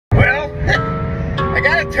I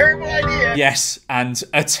got a terrible idea. Yes, and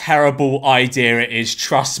a terrible idea it is.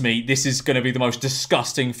 Trust me, this is going to be the most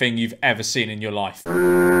disgusting thing you've ever seen in your life.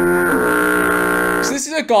 So this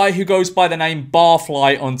is a guy who goes by the name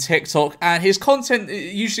Barfly on TikTok, and his content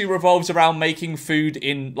usually revolves around making food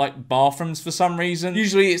in, like, bathrooms for some reason.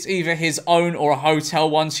 Usually it's either his own or a hotel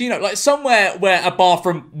one, so, you know, like somewhere where a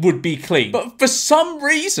bathroom would be clean. But for some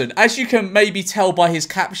reason, as you can maybe tell by his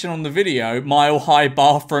caption on the video, Mile High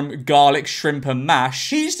Bathroom, Garlic, Shrimp and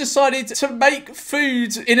Mash, he's decided to make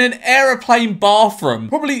food in an aeroplane bathroom.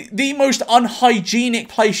 Probably the most unhygienic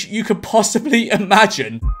place you could possibly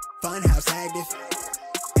imagine. Funhouse active,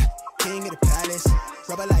 king of the palace,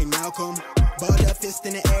 rubber like Malcolm, balled up fist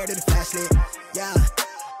in the air to the flashlight, yeah,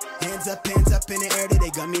 hands up in the air till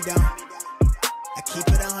they gun me down, I keep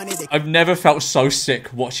it 100. I've never felt so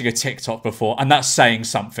sick watching a TikTok before, and that's saying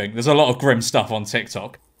something. There's a lot of grim stuff on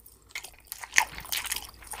TikTok.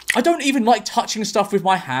 I don't even like touching stuff with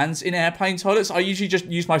my hands in airplane toilets. I usually just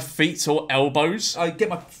use my feet or elbows. I get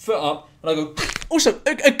my foot up and I go... Also,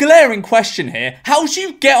 a glaring question here. How do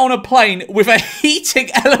you get on a plane with a heating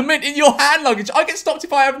element in your hand luggage? I get stopped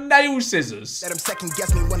if I have nail scissors. Let them second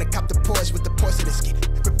guess me when I cop the Porsche with the porcelain skin.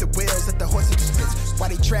 Grip the wheels, let the horses just spins. Why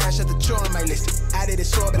they trash at the chore on my list? Added a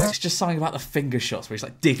shore, but it's just something about the finger shots where he's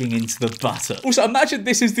like digging into the butter. Also, imagine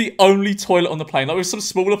this is the only toilet on the plane. Like with some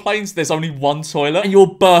smaller planes, there's only one toilet and you're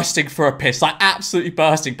bursting for a piss, like absolutely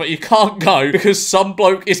bursting, but you can't go because some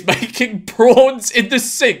bloke is making prawns in the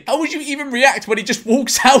sink. How would you even react when he just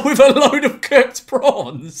walks out with a load of cooked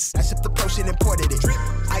prawns? I shipped the potion, imported it.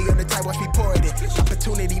 I on the tie, watch me pour it.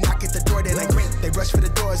 Opportunity knock at the door, they like ring. They rush for the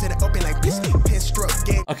doors and it open like biscuit. Pin stroke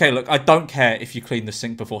game. Okay, look, I don't care if you cleaned the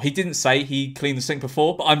sink before. He didn't say he cleaned the sink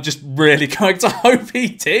before, but I'm just really going to hope he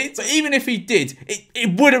did. But even if he did,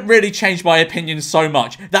 it wouldn't really change my opinion so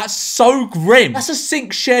much. That's so grim. That's a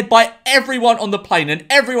sink shared by everyone on the plane and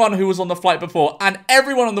everyone who was on the flight before and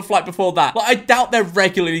everyone on the flight before that. Like, I doubt they're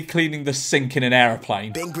regularly cleaning the sink in an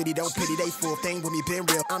airplane. Been gritty, don't pity, they full thing with me, been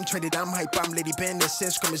real. I'm traded, I'm hype, I'm litty, been this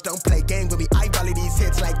since scrimmage, don't play game with me. I volley these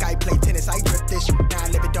hits like I play tennis, I grip this shit, now I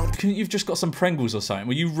live it, don't. Couldn't you've just got some Pringles or something?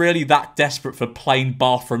 Were you really that desperate for plain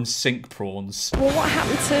bathroom sink prawns? Well, what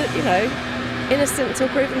happened to, you know, innocent until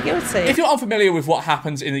proven guilty? If you're unfamiliar with what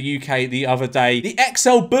happened in the UK the other day, the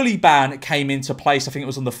XL Bully ban came into place. I think it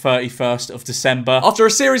was on the 31st of December. After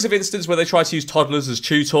a series of incidents where they tried to use toddlers as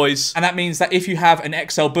chew toys. And that means that if you have an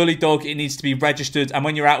XL Bully dog, it needs to be registered. And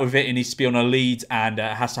when you're out with it, it needs to be on a lead and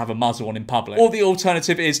has to have a muzzle on in public. Or the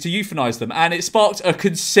alternative is to euthanize them. And it sparked a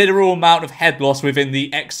considerable amount of head loss within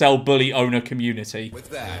the XL Bully owner community. With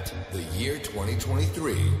that, the year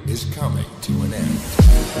 2023 is coming to an end.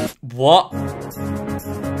 What?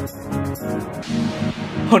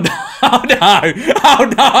 Oh no, oh no,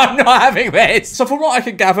 oh no, I'm not having this. So from what I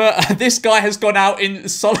can gather, this guy has gone out in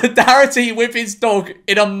solidarity with his dog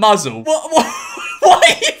in a muzzle. What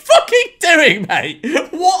are you fucking doing, mate?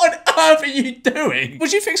 What on earth are you doing?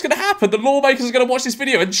 What do you think is going to happen? The lawmakers are going to watch this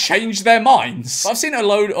video and change their minds. I've seen a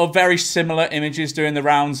load of very similar images doing the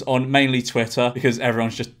rounds on mainly Twitter because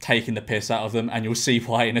everyone's just taking the piss out of them, and you'll see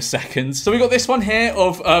why in a second. So we got this one here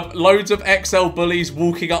of loads of XL bullies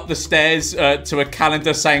walking up the stairs to a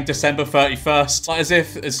calendar saying December 31st. Like as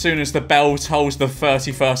if as soon as the bell tolls the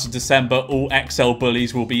 31st of December, all XL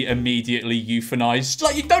bullies will be immediately euthanized.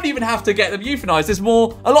 Like, you don't even have to get them euthanized. There's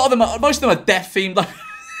more, a lot of them are, most of them are death themed. Like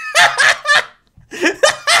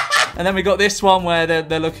and then we got this one where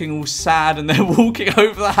they're looking all sad and they're walking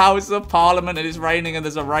over the Houses of Parliament and it's raining and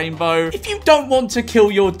there's a rainbow. If you don't want to kill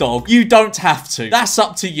your dog, you don't have to. That's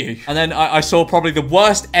up to you. And then I saw probably the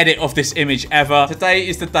worst edit of this image ever. Today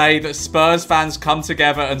is the day that Spurs fans come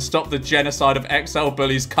together and stop the genocide of XL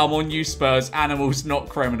bullies. Come on, you Spurs, animals, not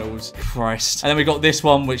criminals. Christ. And then we got this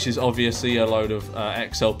one, which is obviously a load of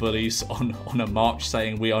XL bullies on a march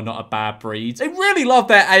saying we are not a bad breed. They really love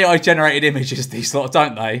their AI generated images, these lot,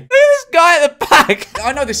 don't they? This guy at the back.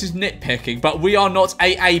 I know this is nitpicking, but we are not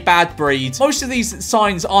a bad breed. Most of these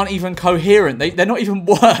signs aren't even coherent. They're not even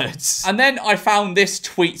words. And then I found this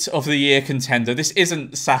tweet of the year contender. This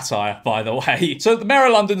isn't satire, by the way. So the Mayor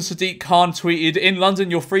of London, Sadiq Khan, tweeted, "In London,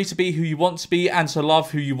 you're free to be who you want to be and to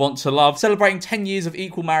love who you want to love. Celebrating 10 years of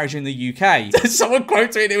equal marriage in the UK." Someone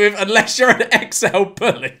quote tweeted it with, "Unless you're an XL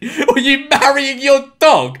bully, are you marrying your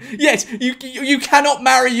dog?" Yes, you cannot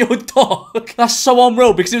marry your dog. That's so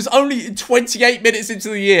unreal because it was only 28 28 minutes into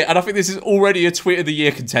the year, and I think this is already a tweet of the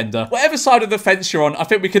year contender. Whatever side of the fence you're on, I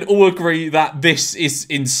think we can all agree that this is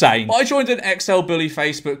insane. But I joined an XL Bully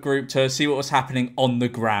Facebook group to see what was happening on the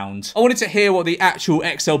ground. I wanted to hear what the actual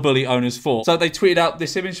XL Bully owners thought. So they tweeted out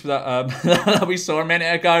this image that, that we saw a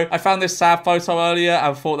minute ago. I found this sad photo earlier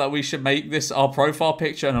and thought that we should make this our profile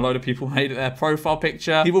picture, and a load of people made it their profile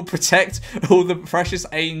picture. He will protect all the precious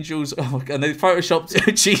angels. Oh, and they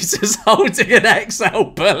photoshopped Jesus holding an XL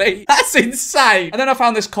Bully. That's insane. And then I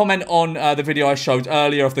found this comment on the video I showed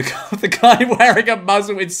earlier of the guy wearing a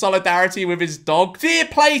muzzle in solidarity with his dog. Fair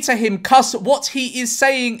play to him, cuz what he is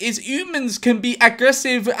saying is humans can be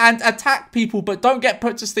aggressive and attack people, but don't get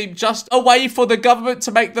put to sleep, just a way for the government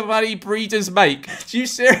to make the money breeders make. Do you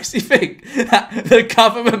seriously think that the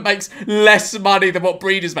government makes less money than what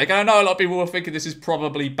breeders make? And I know a lot of people were thinking this is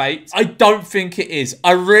probably bait. I don't think it is.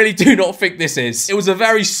 I really do not think this is. It was a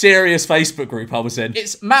very serious Facebook group I was in.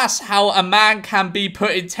 It's mass how a man can be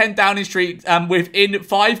put in 10 Downing Street and within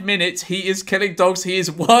 5 minutes he is killing dogs. He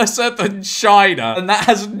is worse than China. And that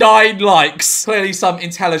has 9 likes. Clearly some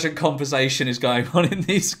intelligent conversation is going on in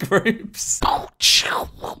these groups.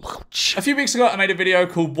 A few weeks ago I made a video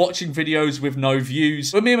called Watching Videos with No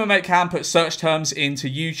Views, where me and my mate Cam put search terms into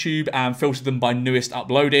YouTube and filtered them by newest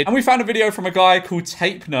uploaded. And we found a video from a guy called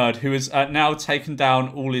Tape Nerd who has now taken down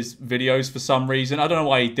all his videos for some reason. I don't know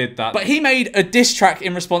why he did that. But he made a diss track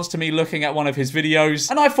in response to me looking at one of his videos,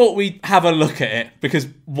 and I thought we'd have a look at it, because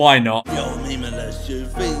why not? Yo, Memeless, you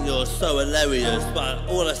think you're so hilarious, but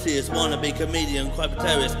all I see is wannabe comedian, quite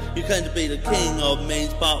terrorist. You claim to be the king of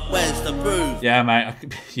memes, but where's the proof? Yeah, mate,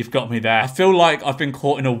 you've got me there. I feel like I've been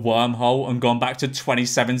caught in a wormhole and gone back to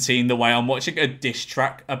 2017 the way I'm watching a diss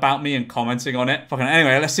track about me and commenting on it. Fucking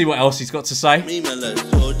anyway, let's see what else he's got to say. Memeless,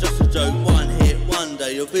 you're just a joke, one hit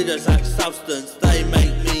wonder. Your videos lack substance, they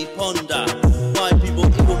make me ponder. Why people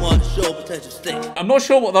even watch your potential stick? I'm not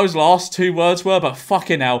sure what those last 2 words were, but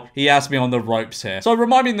fucking hell, he has me on the ropes here. So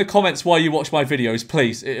remind me in the comments why you watch my videos,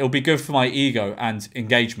 please. It'll be good for my ego and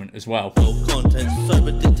engagement as well. Your content's so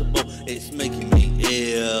predictable, it's making me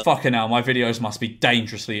ill. Fucking hell, my videos must be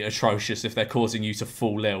dangerously atrocious if they're causing you to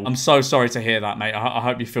fall ill. I'm so sorry to hear that, mate. I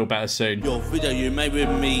hope you feel better soon. Your video you made with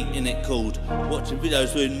me in it called Watching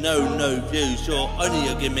Videos with No Views. You're only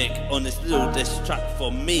a gimmick on this little diss track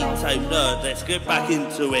for me, Tape Nerd. Let's get back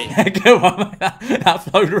into it. Go on, that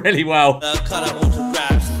flowed really well. Cut out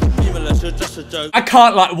autographs. Memeless, you're just a joke. I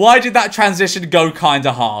can't, like, why did that transition go kind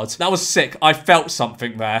of hard? That was sick. I felt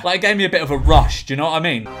something there. Like, it gave me a bit of a rush. Do you know what I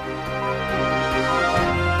mean?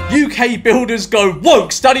 UK builders go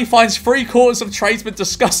woke. Study finds 3/4 of tradesmen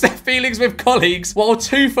discuss their feelings with colleagues, while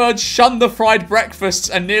 2/3 shun the fried breakfasts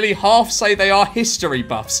and nearly half say they are history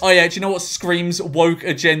buffs. Oh yeah, do you know what screams woke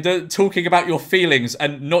agenda? Talking about your feelings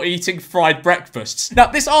and not eating fried breakfasts. Now,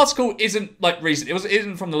 this article isn't, like, recent. It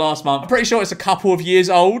isn't from the last month. I'm pretty sure it's a couple of years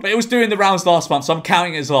old, but it was doing the rounds last month, so I'm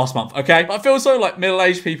counting it as last month, okay? But I feel so like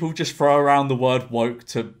middle-aged people just throw around the word woke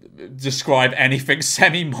to describe anything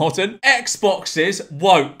semi-modern. Xboxes,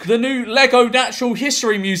 woke. The new Lego Natural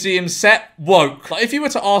History Museum set, woke. Like, if you were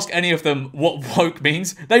to ask any of them what woke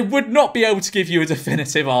means, they would not be able to give you a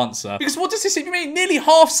definitive answer. Because what does this even mean? Nearly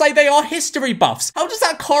half say they are history buffs. How does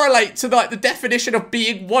that correlate to, like, the definition of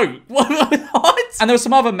being woke? What? And there were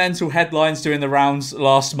some other mental headlines doing the rounds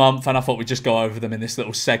last month, and I thought we'd just go over them in this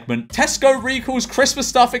little segment. Tesco recalls Christmas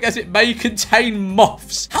stuffing as it may contain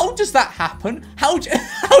moths. How does that happen? How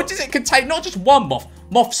does it contain not just one moth?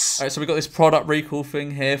 Moths. All right, so we got this product recall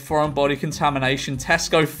thing here. Foreign body contamination.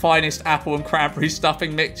 Tesco finest apple and cranberry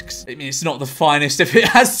stuffing mix. I mean, it's not the finest if it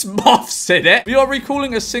has moths in it. We are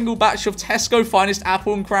recalling a single batch of Tesco finest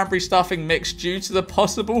apple and cranberry stuffing mix due to the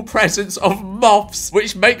possible presence of moths,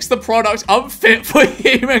 which makes the product unfit for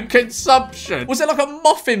human consumption. Was there like a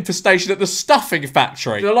moth infestation at the stuffing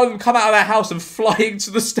factory? Did a lot of them come out of their house and fly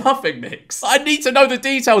into the stuffing mix? I need to know the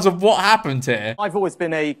details of what happened here. I've always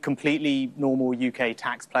been a completely normal UK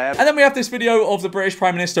taxpayer. And then we have this video of the British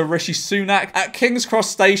Prime Minister Rishi Sunak at King's Cross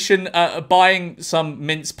Station buying some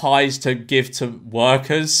mince pies to give to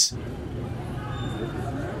workers.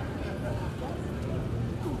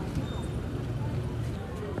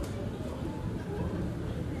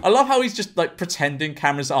 I love how he's just, like, pretending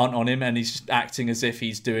cameras aren't on him and he's just acting as if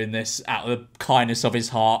he's doing this out of the kindness of his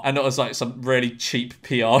heart and not as, like, some really cheap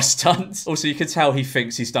PR stunt. Also, you can tell he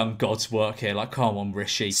thinks he's done God's work here. Like, come on,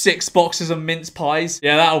 Rishi. 6 boxes of mince pies.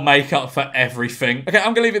 Yeah, that'll make up for everything. Okay,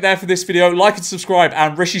 I'm gonna leave it there for this video. Like and subscribe,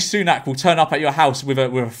 and Rishi Sunak will turn up at your house with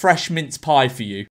a fresh mince pie for you.